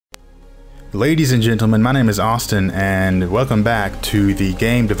Ladies and gentlemen, my name is Austin, and welcome back to the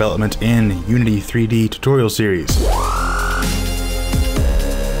Game Development in Unity 3D tutorial series.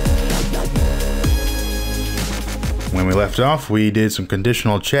 When we left off, we did some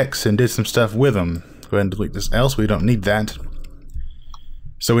conditional checks and did some stuff with them. Go ahead and delete this else, we don't need that.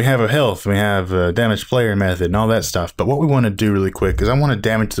 So we have a health, we have a damage player method and all that stuff, but what we want to do really quick is I want to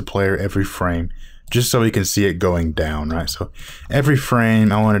damage the player every frame, just so we can see it going down, right? So every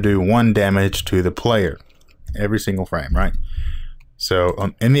frame I want to do 1 damage to the player, every single frame, right?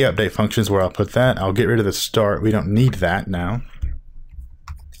 So in the update functions where I'll put that, I'll get rid of the start, we don't need that now.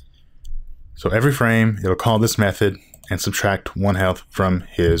 So every frame, it'll call this method and subtract 1 health from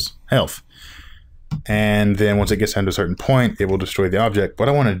his health. And then once it gets down to a certain point, it will destroy the object. What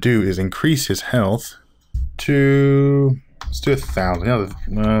I want to do is increase his health to, let's do 1,000. I'll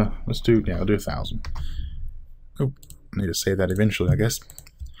do 1,000. Oh, I need to save that eventually, I guess.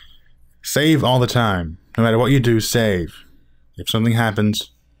 Save all the time. No matter what you do, save. If something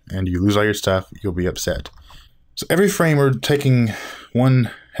happens and you lose all your stuff, you'll be upset. So every frame we're taking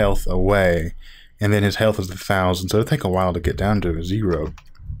 1 health away, and then his health is 1,000, so it'll take a while to get down to 0.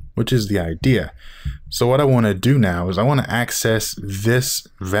 Which is the idea. So what I want to do now is I want to access this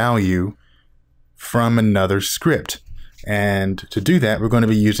value from another script. And to do that, we're going to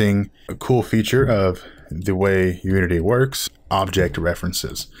be using a cool feature of the way Unity works, object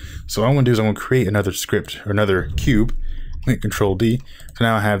references. So what I'm going to do is I'm going to create another script, or another cube. Hit Control D. So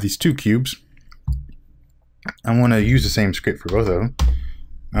now I have these 2 cubes. I want to use the same script for both of them.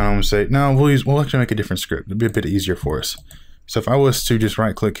 And I'm going to say, no, we'll actually make a different script. It'll be a bit easier for us. So if I was to just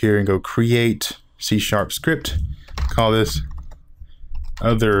right click here and go create C# script, call this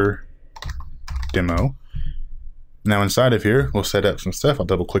other demo. Now inside of here, we'll set up some stuff. I'll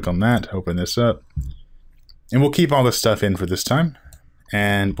double click on that, open this up, and we'll keep all this stuff in for this time.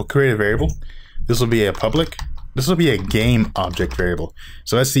 And we'll create a variable. This will be a public. This will be a GameObject variable.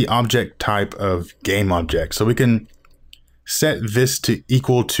 So that's the object type of GameObject. So we can set this to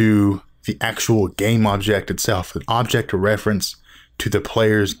equal to the actual GameObject itself, an object reference to the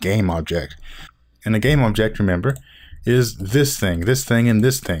player's GameObject. And the GameObject, remember, is this thing, and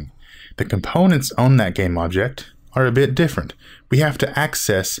this thing. The components on that GameObject are a bit different. We have to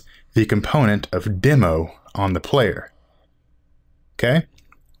access the component of demo on the player. Okay?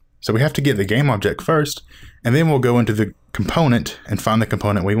 So we have to get the GameObject first, and then we'll go into the component and find the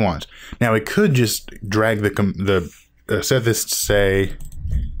component we want. Now we could just drag set this to say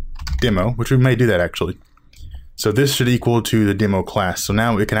demo, which we may do that actually. So this should equal to the demo class. So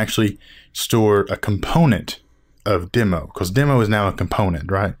now it can actually store a component of demo, because demo is now a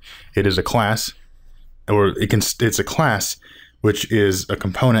component, right? It is a class, or it's a class which is a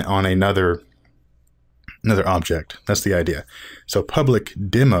component on another object. That's the idea. So public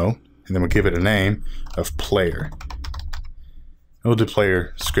demo, and then we'll give it a name of player. We'll do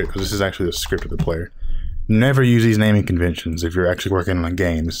player script, because this is actually the script of the player. Never use these naming conventions if you're actually working on a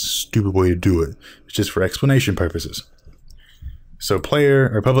game. This is a stupid way to do it. It's just for explanation purposes. So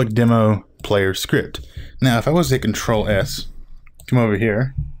player, or public demo player script. Now if I was to hit Control S, come over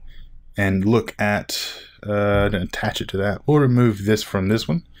here and look at, attach it to that. We'll remove this from this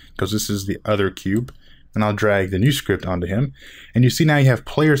one, because this is the other cube. And I'll drag the new script onto him. And you see now you have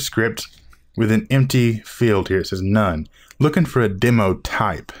player script with an empty field here. It says none. Looking for a demo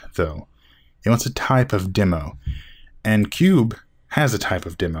type though. It wants a type of demo, and cube has a type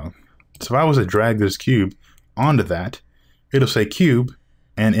of demo. So if I was to drag this cube onto that, it'll say cube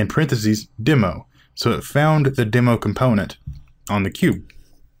and in parentheses demo. So it found the demo component on the cube.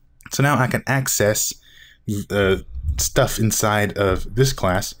 So now I can access the stuff inside of this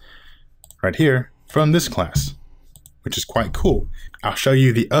class right here from this class, which is quite cool. I'll show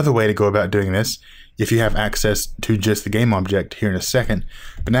you the other way to go about doing this if you have access to just the GameObject here in a second.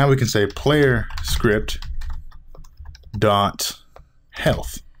 But now we can say player script dot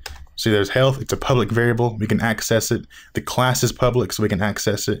health. See, there's health. It's a public variable. We can access it. The class is public, so we can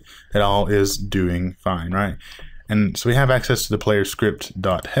access it. It all is doing fine, right? And so we have access to the player script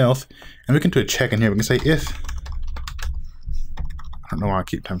dot health, and we can do a check in here. We can say if. I don't know why I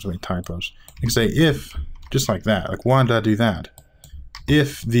keep having so many typos. We can say if, just like that. Like, why did I do that?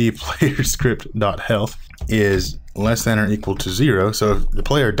 If the player script dot health is less than or equal to 0, so if the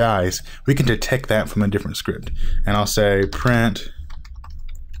player dies, we can detect that from a different script. And I'll say print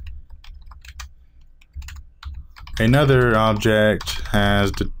another object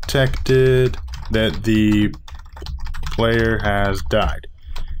has detected that the player has died.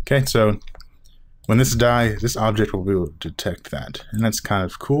 Okay, so when this dies, this object will be able to detect that, and that's kind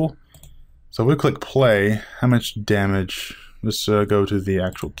of cool. So we'll click play. How much damage? let's go to the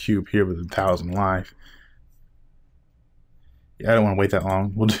actual cube here with 1,000 life. Yeah, I don't want to wait that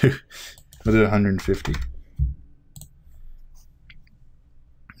long. We'll do 150.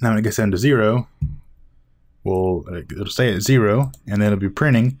 Now when it gets down to 0, it'll stay at 0, and then it'll be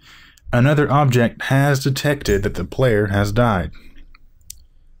printing another object has detected that the player has died.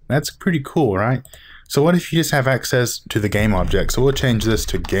 That's pretty cool, right? So what if you just have access to the GameObject? So we'll change this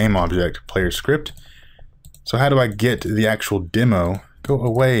to GameObject player script. So how do I get the actual demo? Go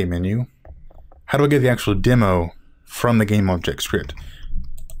away, menu. How do I get the actual demo from the GameObject script?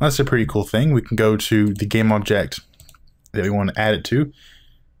 Well, that's a pretty cool thing. We can go to the GameObject that we want to add it to.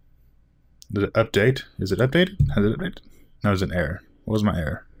 Did it update? Is it updated? Has it updated? No, it's an error. What was my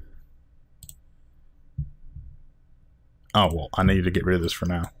error? Oh, well, I need to get rid of this for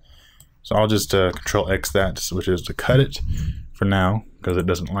now. So I'll just Control X that, which is to cut it for now, because it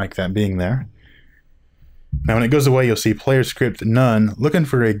doesn't like that being there. Now when it goes away, you'll see player script none, looking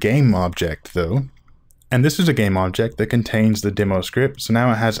for a game object though. And this is a game object that contains the demo script, so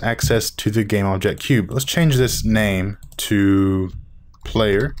now it has access to the GameObject cube. Let's change this name to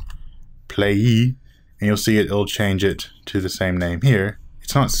player, and you'll see it'll change it to the same name here.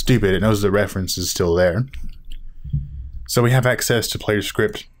 It's not stupid, it knows the reference is still there. So we have access to player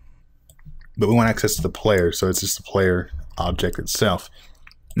script, but we want access to the player, so it's just the player object itself.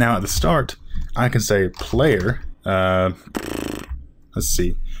 Now at the start, I can say player, let's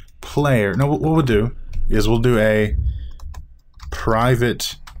see, player, no, what we'll do is we'll do a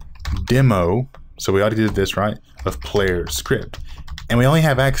private demo, so we already did this, right, of player script. And we only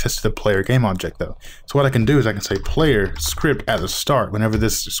have access to the player game object though. So what I can do is I can say player script at the start whenever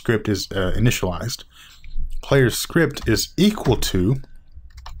this script is initialized. Player script is equal to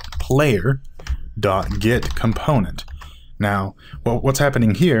player.getComponent. Now, what's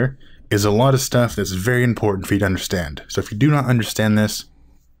happening here is a lot of stuff that's very important for you to understand. So if you do not understand this,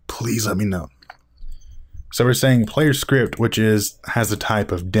 please let me know. So we're saying player script, which has the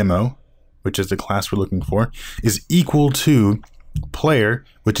type of demo, which is the class we're looking for, is equal to player,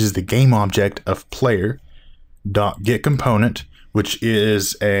 which is the game object of player.getComponent, which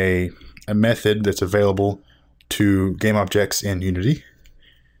is a method that's available to game objects in Unity.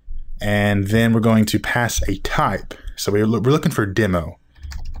 And then we're going to pass a type. So we're looking for demo.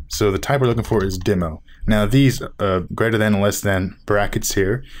 So the type we're looking for is demo. Now these greater than and less than brackets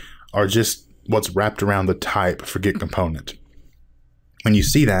here are just what's wrapped around the type for GetComponent. When you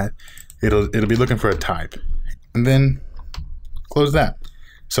see that, it'll be looking for a type. And then close that.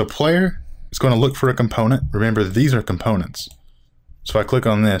 So player is going to look for a component. Remember, these are components. So if I click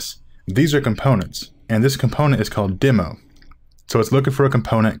on this, these are components. And this component is called demo. So it's looking for a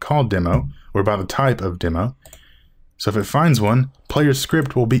component called demo, or by the type of demo. So if it finds one, player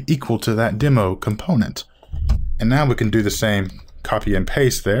script will be equal to that demo component. And now we can do the same copy and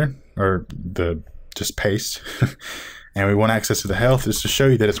paste there, or just paste. And we want access to the health just to show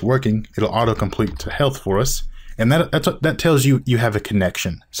you that it's working. It'll autocomplete to health for us. And that tells you you have a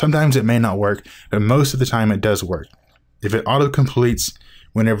connection. Sometimes it may not work, but most of the time it does work. If it autocompletes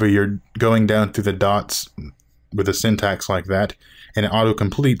whenever you're going down through the dots with a syntax like that, and it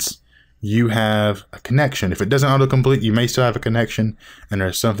autocompletes, you have a connection. If it doesn't autocomplete, you may still have a connection, and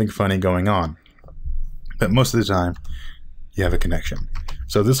there's something funny going on. But most of the time, you have a connection.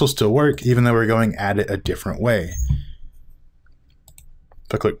 So this will still work, even though we're going at it a different way.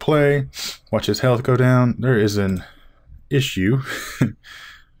 If I click play, watch his health go down, there is an issue.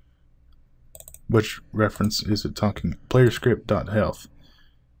 Which reference is it talking? Player script.health.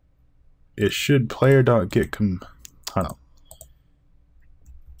 It should player.getCom. Hold on.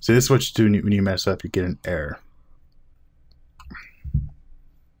 So this is what you do when you mess up, you get an error.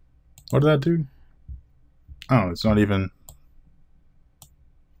 What did that do? Oh, it's not even.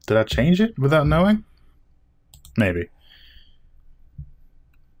 Did I change it without knowing? Maybe.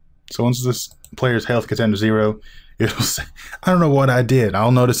 So once this player's health gets down to 0, it'll say, I don't know what I did.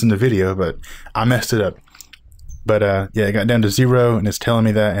 I'll notice in the video, but I messed it up. But yeah, it got down to 0, and it's telling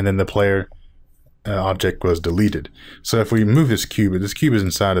me that, and then the player object was deleted. So if we move this cube is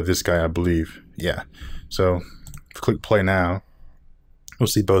inside of this guy, I believe. Yeah. So if we click play now, we'll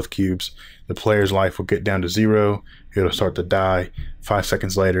see both cubes. The player's life will get down to 0. It'll start to die. 5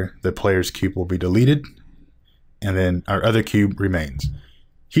 seconds later, the player's cube will be deleted, and then our other cube remains.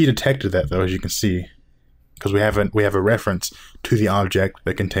 He detected that though, as you can see, because we have a reference to the object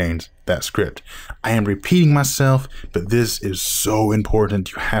that contains that script. I am repeating myself, but this is so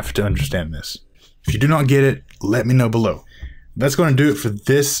important. You have to understand this. If you do not get it, let me know below. That's going to do it for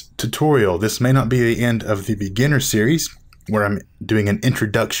this tutorial. This may not be the end of the beginner series, where I'm doing an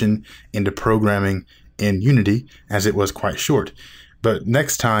introduction into programming in Unity, as it was quite short. But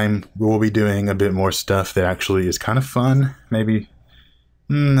next time, we'll be doing a bit more stuff that actually is kind of fun. Maybe,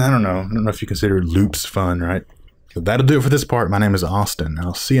 I don't know. I don't know if you consider loops fun, right? So that'll do it for this part. My name is Austin.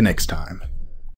 I'll see you next time.